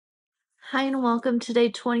Hi and welcome to day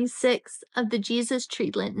 26 of the Jesus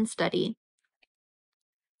Tree Lenten study.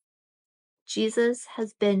 Jesus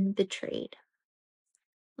has been betrayed.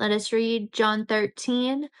 Let us read John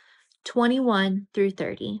 13, 21 through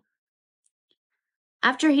 30.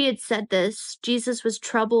 After he had said this, Jesus was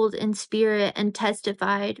troubled in spirit and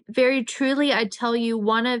testified, "Very truly I tell you,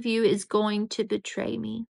 one of you is going to betray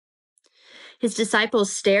me." His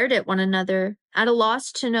disciples stared at one another, at a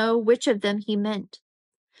loss to know which of them he meant.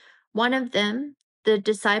 One of them, the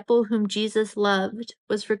disciple whom Jesus loved,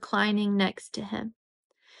 was reclining next to him.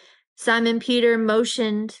 Simon Peter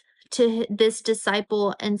motioned to this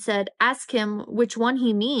disciple and said, "Ask him which one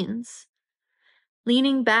he means."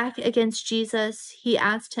 Leaning back against Jesus, he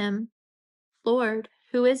asked him, "Lord,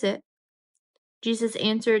 who is it?" Jesus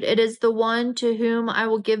answered, "It is the one to whom I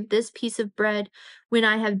will give this piece of bread when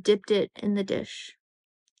I have dipped it in the dish."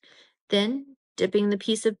 Then, dipping the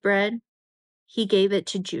piece of bread, he gave it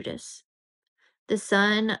to Judas, the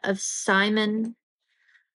son of Simon.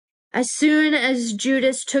 As soon as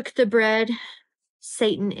Judas took the bread,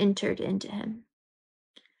 Satan entered into him.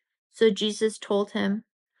 So Jesus told him,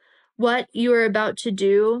 "What you are about to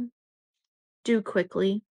do, do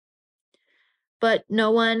quickly." But no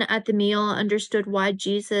one at the meal understood why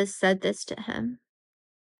Jesus said this to him.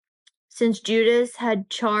 Since Judas had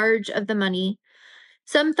charge of the money,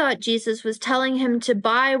 some thought Jesus was telling him to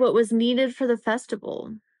buy what was needed for the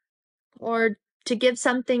festival, or to give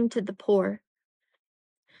something to the poor.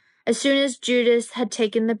 As soon as Judas had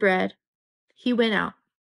taken the bread, he went out,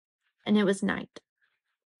 and it was night.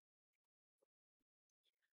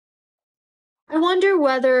 I wonder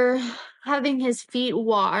whether having his feet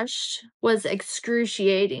washed was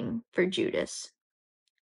excruciating for Judas,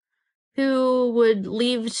 who would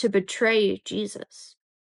leave to betray Jesus.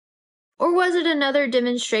 Or was it another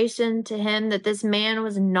demonstration to him that this man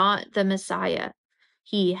was not the Messiah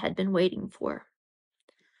he had been waiting for?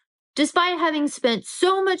 Despite having spent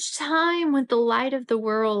so much time with the light of the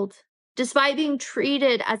world, despite being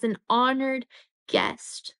treated as an honored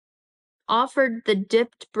guest, offered the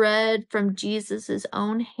dipped bread from Jesus'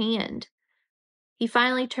 own hand, he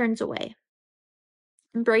finally turns away,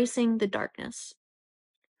 embracing the darkness.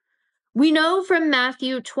 We know from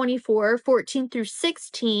Matthew 24, 14 through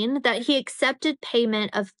 16, that he accepted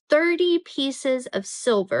payment of 30 pieces of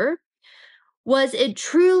silver. Was it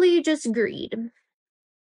truly just greed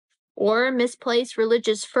or misplaced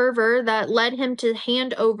religious fervor that led him to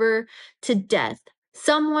hand over to death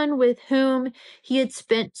someone with whom he had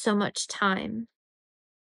spent so much time?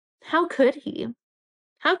 How could he?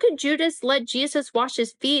 How could Judas let Jesus wash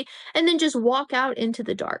his feet and then just walk out into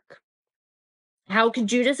the dark? How could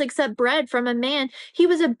Judas accept bread from a man he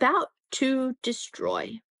was about to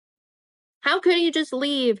destroy? How could he just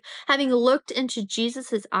leave, having looked into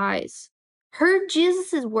Jesus' eyes, heard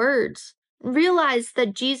Jesus' words, and realized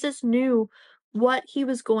that Jesus knew what he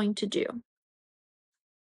was going to do?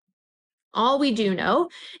 All we do know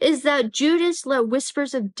is that Judas let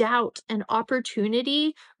whispers of doubt and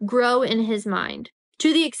opportunity grow in his mind,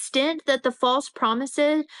 to the extent that the false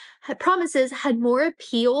promises had more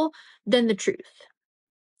appeal than the truth.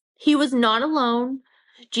 He was not alone.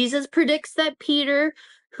 Jesus predicts that Peter,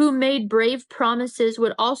 who made brave promises,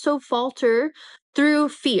 would also falter through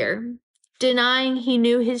fear, denying he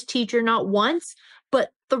knew his teacher not once,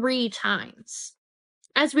 but 3 times.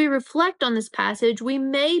 As we reflect on this passage, we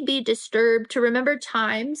may be disturbed to remember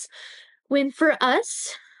times when, for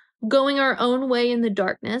us, going our own way in the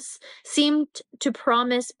darkness seemed to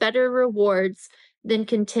promise better rewards than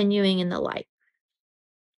continuing in the light.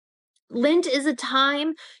 Lent is a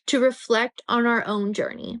time to reflect on our own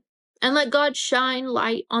journey and let God shine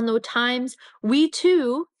light on the times we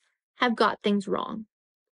too have got things wrong.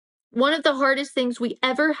 One of the hardest things we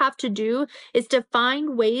ever have to do is to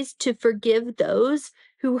find ways to forgive those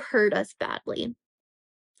who hurt us badly.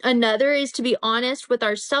 Another is to be honest with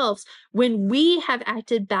ourselves when we have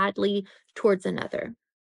acted badly towards another.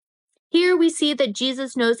 Here we see that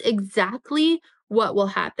Jesus knows exactly what will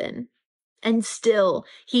happen. And still,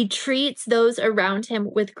 he treats those around him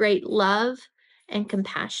with great love and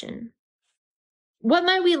compassion. What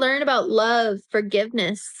might we learn about love,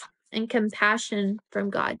 forgiveness, and compassion from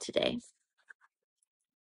God today?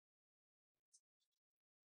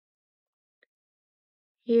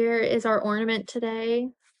 Here is our ornament today.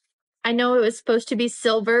 I know it was supposed to be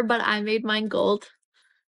silver, but I made mine gold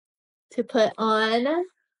to put on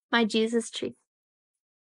my Jesus tree.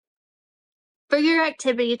 For your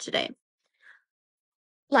activity today,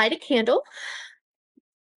 light a candle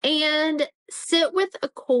and sit with a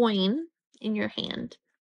coin in your hand.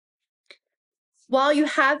 While you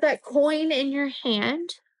have that coin in your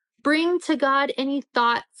hand, bring to God any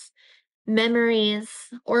thoughts memories,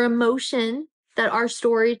 or emotion that our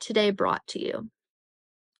story today brought to you.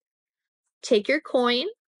 Take your coin,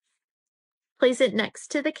 place it next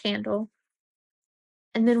to the candle,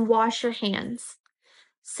 and then wash your hands,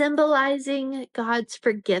 symbolizing God's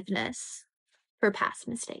forgiveness for past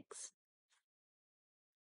mistakes.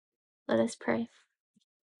 Let us pray.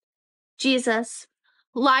 Jesus,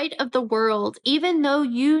 light of the world, even though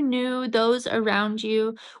you knew those around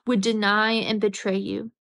you would deny and betray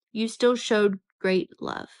you, you still showed great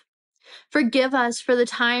love. Forgive us for the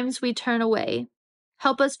times we turn away.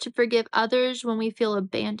 Help us to forgive others when we feel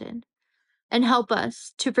abandoned. And help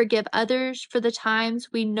us to forgive others for the times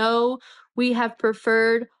we know we have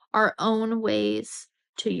preferred our own ways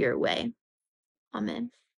to your way.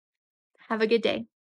 Amen. Have a good day.